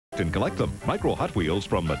and collect them. Micro Hot Wheels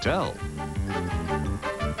from Mattel.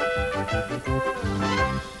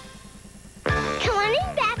 Come on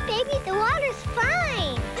in, Bath Baby. The water's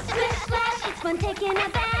fine. Splish splash, it's fun taking a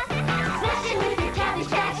bath. Splashing with your Cabbage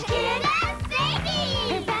Patch Kid. Bath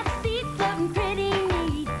Baby! Her bath seat floating pretty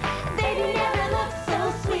neat. Baby never looks so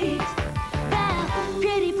sweet. Bath,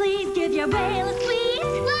 pretty please give your whale a squeeze.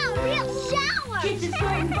 Wow, real shower! Kids are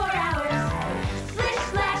squirting for hours. Splish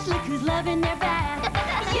splash, look who's loving their bath.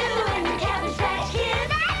 You and your Cabbage Patch Kid.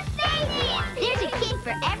 Bath Baby! There's a kid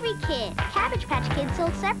for every kid. Cabbage Patch Kids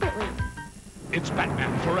sold separately. It's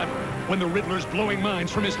Batman forever. When the Riddler's blowing minds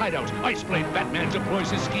from his hideout, Ice Blade Batman deploys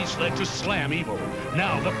his ski sled to slam evil.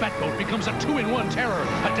 Now the Batboat becomes a two-in-one terror,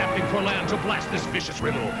 adapting for land to blast this vicious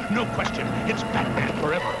riddle. No question, it's Batman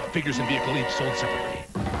forever. Figures and vehicle each sold separately.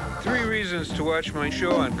 3 reasons to watch my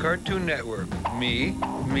show on Cartoon Network. Me,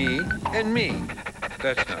 and me.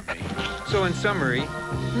 That's not me. So in summary,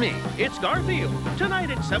 me. It's Garfield,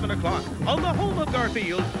 tonight at 7 o'clock on the home of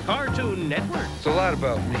Garfield, Cartoon Network. It's a lot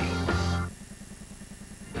about me.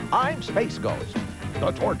 I'm Space Ghost.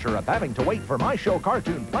 The torture of having to wait for my show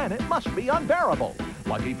Cartoon Planet must be unbearable.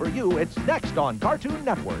 Lucky for you, it's next on Cartoon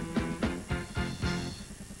Network.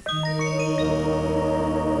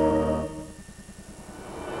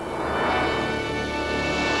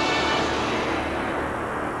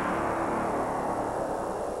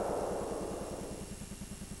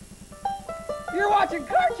 You're watching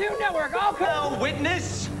Cartoon Network. I'll Now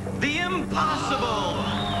witness the impossible.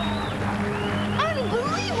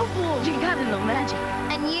 Unbelievable! You gotta know magic.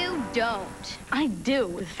 And you don't. I do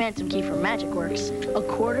with Phantom Key from Magic Works. A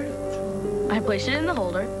quarter, I place it in the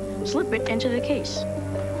holder, slip it into the case.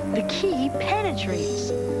 The key penetrates,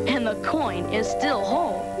 and the coin is still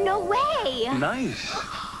whole. No way! Nice.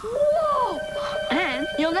 Whoa! And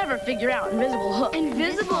you'll never figure out Invisible Hook.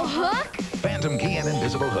 Invisible Hook? Phantom Key and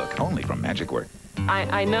Invisible Hook, only from Magic Works.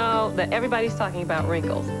 I know that everybody's talking about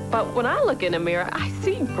wrinkles, but when I look in a mirror, I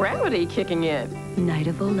see gravity kicking in. Night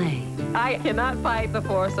of Olay. I cannot fight the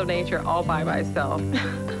force of nature all by myself.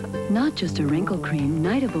 Not just a wrinkle cream,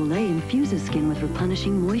 Night of Olay infuses skin with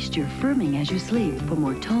replenishing moisture, firming as you sleep for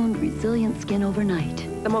more toned, resilient skin overnight.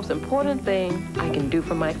 The most important thing I can do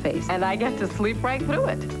for my face, and I get to sleep right through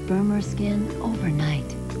it. Firmer skin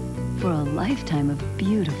overnight for a lifetime of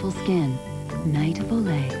beautiful skin. Night of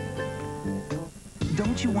Olay.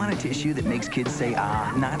 Don't you want a tissue that makes kids say,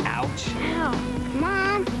 ah, not ouch? Ow.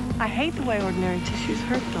 Mom. I hate the way ordinary tissues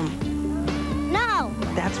hurt them. No.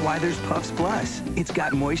 That's why there's Puffs Plus. It's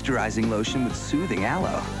got moisturizing lotion with soothing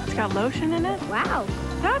aloe. It's got lotion in it? Wow.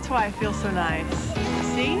 That's why I feel so nice.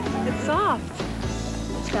 See? It's soft.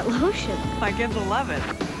 It's got lotion. My kids will love it.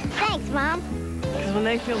 Thanks, Mom. Because when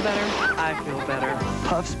they feel better, I feel better.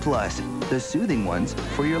 Puffs Plus, the soothing ones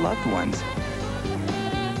for your loved ones.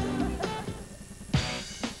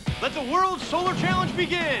 Let the World Solar Challenge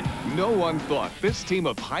begin! No one thought this team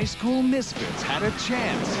of high school misfits had a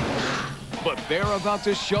chance. But they're about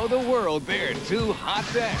to show the world they're too hot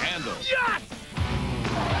to handle. Yes!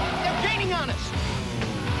 They're gaining on us!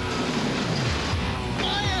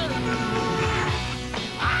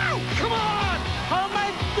 Ow! Come on! How am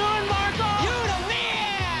I doing, Marco? You're the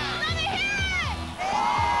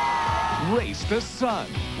man! Race the Sun.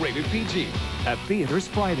 Rated PG. At theaters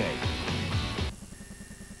Friday.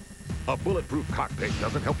 A bulletproof cockpit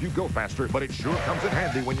doesn't help you go faster, but it sure comes in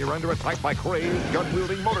handy when you're under attack by crazed,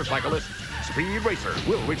 gun-wielding motorcyclists. Speed Racer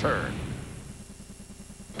will return.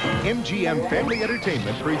 MGM Family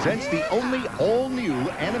Entertainment presents the only all-new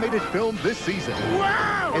animated film this season.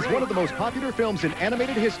 Wow! As one of the most popular films in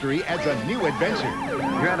animated history adds a new adventure.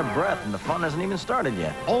 You're out of breath and the fun hasn't even started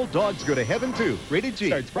yet. All Dogs Go to Heaven 2. Rated G.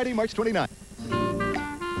 Starts Friday, March 29th.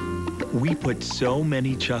 We put so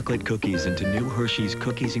many chocolate cookies into new Hershey's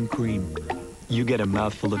Cookies and Cream. You get a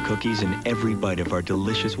mouthful of cookies in every bite of our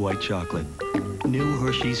delicious white chocolate. New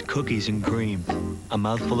Hershey's Cookies and Cream. A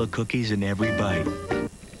mouthful of cookies in every bite.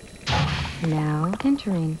 Now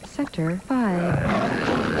entering Sector 5.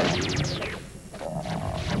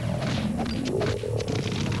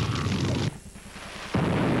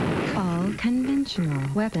 All conventional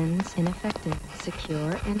weapons ineffective.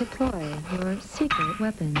 Secure and deploy your secret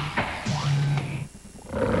weapon.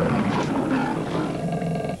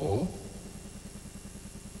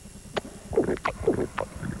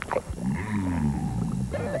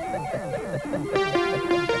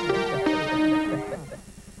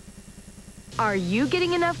 Are you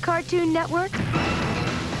getting enough Cartoon Network?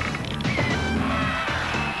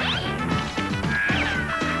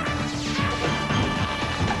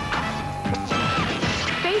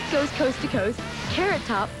 Space Goes Coast to Coast, Carrot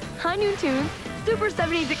Top, High Noon Tunes, Super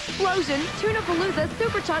 70s Explosion, Tuna-Palooza,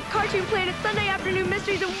 Super Chunk, Cartoon Planet, Sunday Afternoon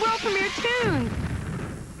Mysteries, and world premiere tunes.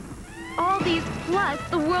 All these plus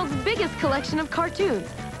the world's biggest collection of cartoons.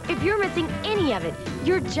 If you're missing any of it,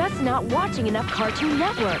 you're just not watching enough Cartoon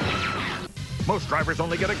Network. Most drivers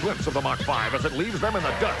only get a glimpse of the Mach 5 as it leaves them in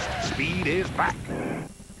the dust. Speed is back.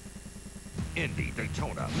 Indy,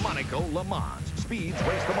 Daytona, Monaco, Le Mans. Speed's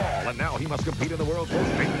raced them all, and now he must compete in the world's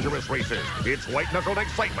most dangerous races. It's white-knuckled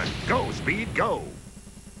excitement. Go, Speed, go!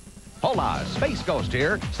 Hola, Space Ghost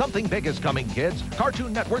here. Something big is coming, kids.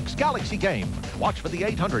 Cartoon Network's Galaxy Game. Watch for the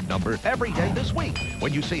 800 number every day this week.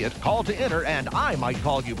 When you see it, call to enter, and I might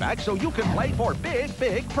call you back so you can play for big,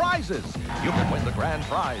 big prizes. You can win the grand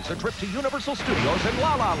prize, a trip to Universal Studios in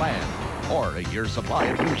La La Land. Or a year's supply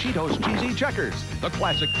of new Cheetos Cheesy Checkers, the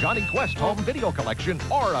classic Johnny Quest home video collection,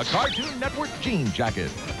 or a Cartoon Network jean jacket.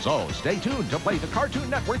 So stay tuned to play the Cartoon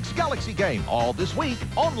Network's Galaxy Game all this week,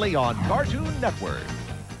 only on Cartoon Network.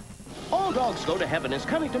 All Dogs Go to Heaven is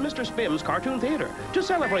coming to Mr. Spim's Cartoon Theater. To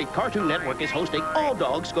celebrate, Cartoon Network is hosting All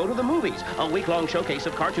Dogs Go to the Movies, a week-long showcase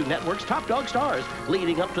of Cartoon Network's top dog stars,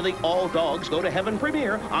 leading up to the All Dogs Go to Heaven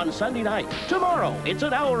premiere on Sunday night. Tomorrow, it's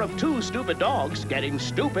an hour of two stupid dogs getting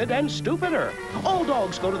stupid and stupider. All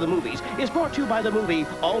Dogs Go to the Movies is brought to you by the movie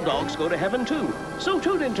All Dogs Go to Heaven 2. So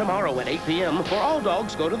tune in tomorrow at 8 p.m. for All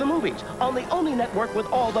Dogs Go to the Movies on the only network with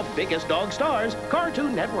all the biggest dog stars,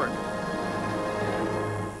 Cartoon Network.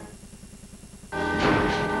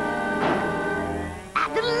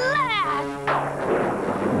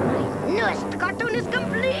 Cartoon is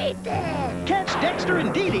completed! Catch Dexter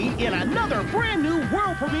and Dee Dee in another brand new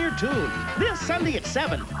world premiere tune. This Sunday at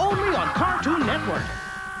 7, only on Cartoon Network.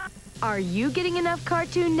 Are you getting enough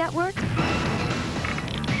Cartoon Network?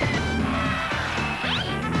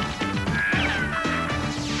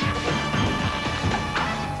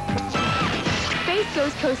 Space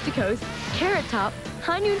Goes Coast to Coast, Carrot Top,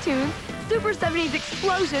 High Noon Tunes, Super 70s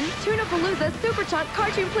Explosion, Tuna-Palooza, Super Chunk,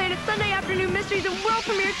 Cartoon Planet, Sunday Afternoon Mysteries, and world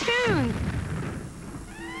premiere tunes.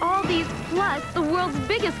 All these plus the world's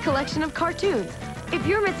biggest collection of cartoons. If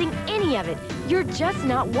you're missing any of it, you're just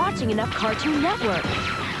not watching enough Cartoon Network.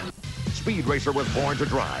 Speed Racer was born to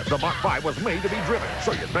drive. The Mach 5 was made to be driven,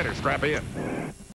 so you'd better strap in.